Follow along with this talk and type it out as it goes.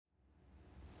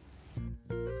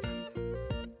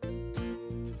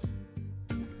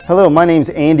Hello, my name's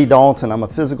Andy Dalton. I'm a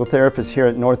physical therapist here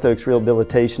at North Oaks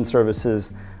Rehabilitation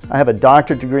Services. I have a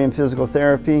doctorate degree in physical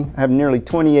therapy. I have nearly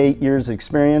 28 years of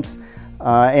experience,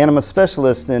 and I'm a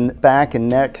specialist in back and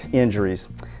neck injuries.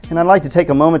 And I'd like to take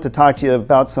a moment to talk to you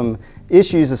about some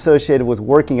issues associated with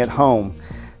working at home.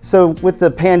 So with the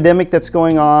pandemic that's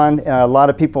going on, a lot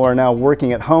of people are now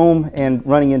working at home and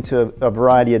running into a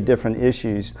variety of different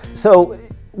issues. So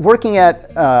working at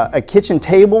a kitchen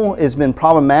table has been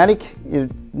problematic.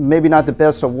 Maybe not the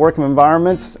best of working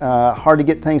environments, hard to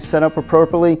get things set up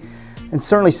appropriately, and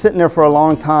certainly sitting there for a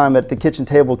long time at the kitchen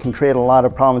table can create a lot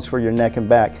of problems for your neck and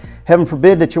back. Heaven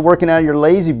forbid that you're working out of your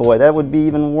lazy boy, that would be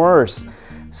even worse.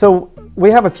 So we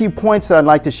have a few points that I'd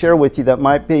like to share with you that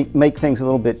might make things a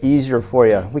little bit easier for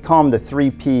you. We call them the 3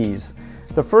 Ps.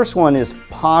 The first one is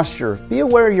posture. Be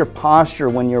aware of your posture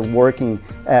when you're working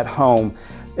at home.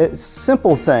 It's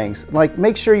simple things like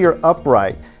make sure you're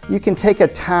upright. You can take a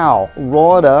towel,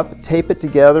 roll it up, tape it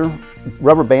together,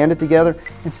 rubber band it together,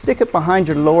 and stick it behind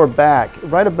your lower back,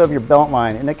 right above your belt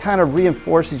line, and it kind of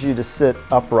reinforces you to sit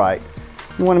upright.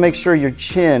 You want to make sure your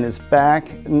chin is back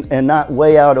and not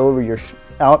way out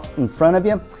in front of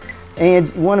you. And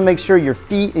you want to make sure your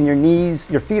feet and your knees,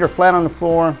 your feet are flat on the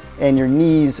floor and your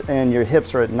knees and your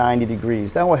hips are at 90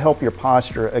 degrees. That will help your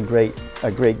posture a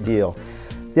great deal.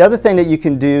 The other thing that you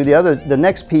can do, the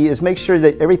next P, is make sure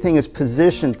that everything is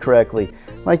positioned correctly.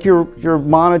 Like your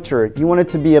monitor, you want it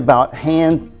to be about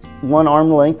one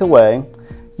arm length away.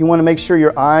 You want to make sure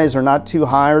your eyes are not too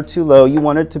high or too low. You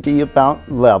want it to be about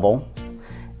level.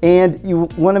 And you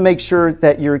want to make sure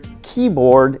that your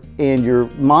keyboard and your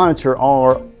monitor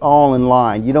are all in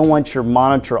line. You don't want your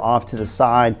monitor off to the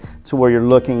side to where you're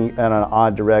looking at an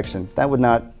odd direction. That would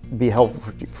not be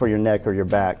helpful for your neck or your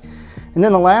back. And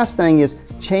then the last thing is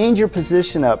change your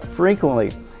position up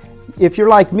frequently. If you're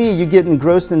like me, you get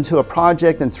engrossed into a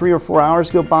project and 3 or 4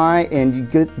 hours go by and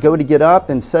you go to get up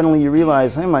and suddenly you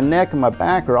realize, hey, my neck and my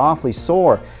back are awfully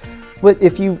sore. But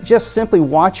if you just simply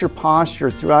watch your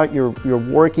posture throughout your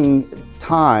working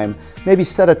time, maybe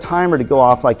set a timer to go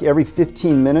off like every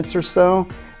 15 minutes or so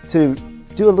to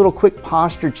do a little quick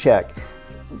posture check.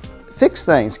 Fix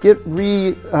things, get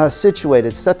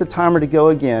re-situated, set the timer to go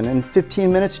again, and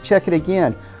 15 minutes, check it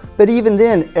again. But even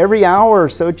then, every hour or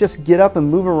so, just get up and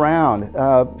move around.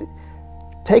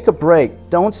 Take a break.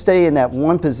 Don't stay in that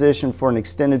one position for an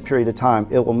extended period of time.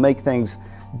 It will make things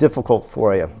difficult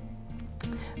for you.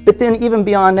 But then even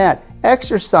beyond that,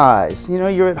 exercise. You know,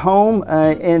 you're at home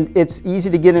and it's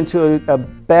easy to get into a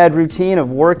bad routine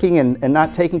of working and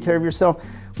not taking care of yourself.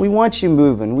 We want you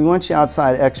moving. We want you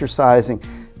outside exercising.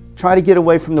 Try to get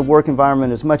away from the work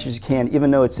environment as much as you can, even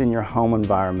though it's in your home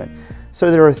environment. So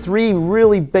there are 3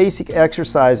 really basic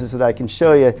exercises that I can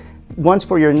show you. One's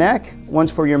for your neck,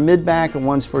 one's for your mid-back, and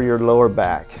one's for your lower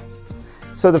back.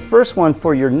 So the first one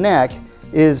for your neck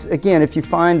is, again, if you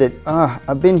find that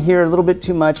I've been here a little bit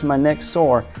too much and my neck's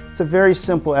sore, it's a very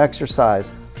simple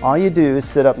exercise. All you do is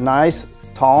sit up nice,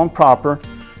 tall and proper,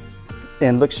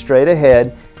 and look straight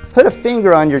ahead. Put a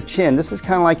finger on your chin. This is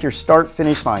kind of like your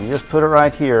start-finish line. You just put it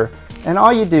right here. And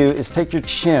all you do is take your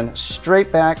chin straight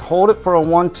back, hold it for a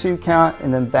 1-2 count,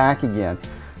 and then back again.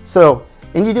 So,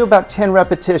 and you do about 10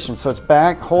 repetitions. So it's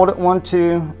back, hold it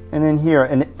 1-2, and then here.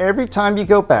 And every time you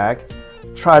go back,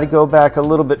 try to go back a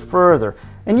little bit further.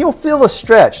 And you'll feel a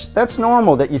stretch. That's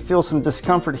normal that you feel some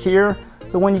discomfort here,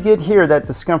 but when you get here, that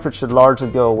discomfort should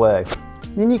largely go away.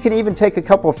 Then you can even take a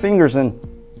couple of fingers and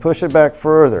push it back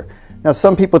further. Now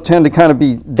some people tend to kind of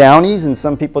be downies and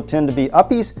some people tend to be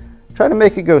uppies. Try to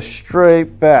make it go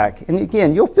straight back. And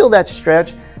again, you'll feel that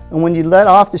stretch, and when you let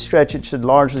off the stretch, it should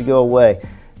largely go away.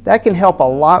 That can help a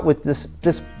lot with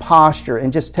this posture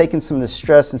and just taking some of the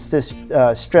stress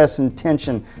and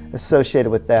tension associated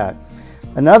with that.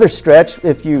 Another stretch,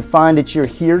 if you find that you're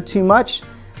here too much,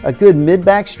 a good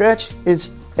mid-back stretch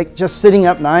is like just sitting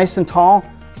up nice and tall.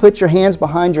 Put your hands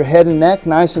behind your head and neck,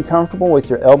 nice and comfortable with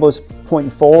your elbows pointing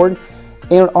forward.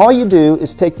 And all you do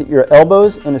is take your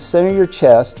elbows in the center of your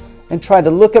chest and try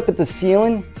to look up at the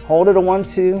ceiling, hold it a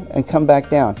 1-2, and come back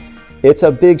down. It's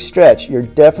a big stretch. You're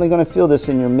definitely going to feel this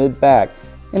in your mid-back.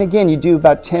 And again, you do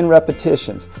about 10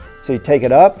 repetitions. So you take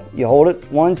it up, you hold it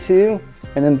 1-2,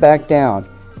 and then back down.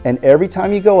 And every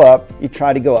time you go up, you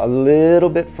try to go a little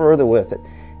bit further with it.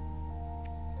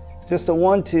 Just a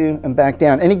 1-2 and back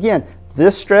down. And again,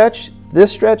 this stretch,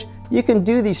 you can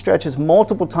do these stretches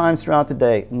multiple times throughout the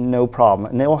day, no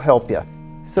problem, and they will help you.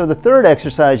 So the third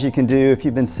exercise you can do if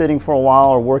you've been sitting for a while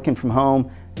or working from home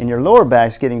and your lower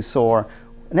back's getting sore,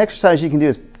 an exercise you can do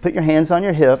is put your hands on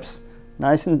your hips,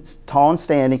 nice and tall and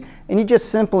standing, and you just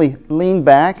simply lean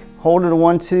back, hold it a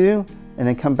 1-2, and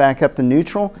then come back up to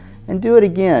neutral. and do it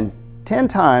again 10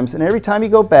 times, and every time you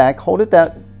go back, hold at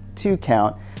that 2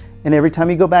 count, and every time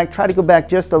you go back, try to go back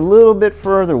just a little bit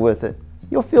further with it.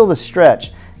 You'll feel the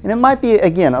stretch. And it might be,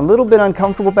 again, a little bit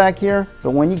uncomfortable back here,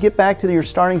 but when you get back to your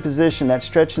starting position, that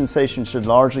stretch sensation should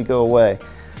largely go away.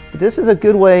 But this is a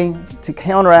good way to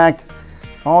counteract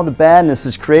all the badness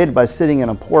that's created by sitting in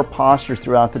a poor posture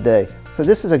throughout the day. So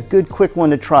this is a good quick one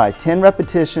to try. 10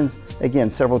 repetitions, again,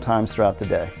 several times throughout the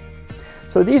day.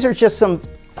 So these are just some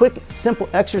quick, simple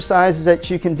exercises that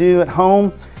you can do at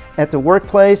home, at the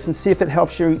workplace, and see if it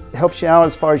helps you out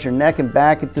as far as your neck and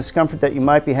back discomfort that you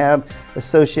might have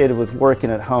associated with working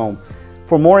at home.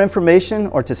 For more information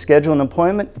or to schedule an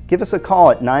appointment, give us a call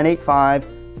at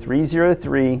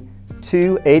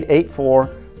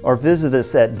 985-303-2884 or visit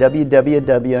us at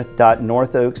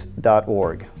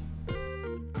www.northoaks.org.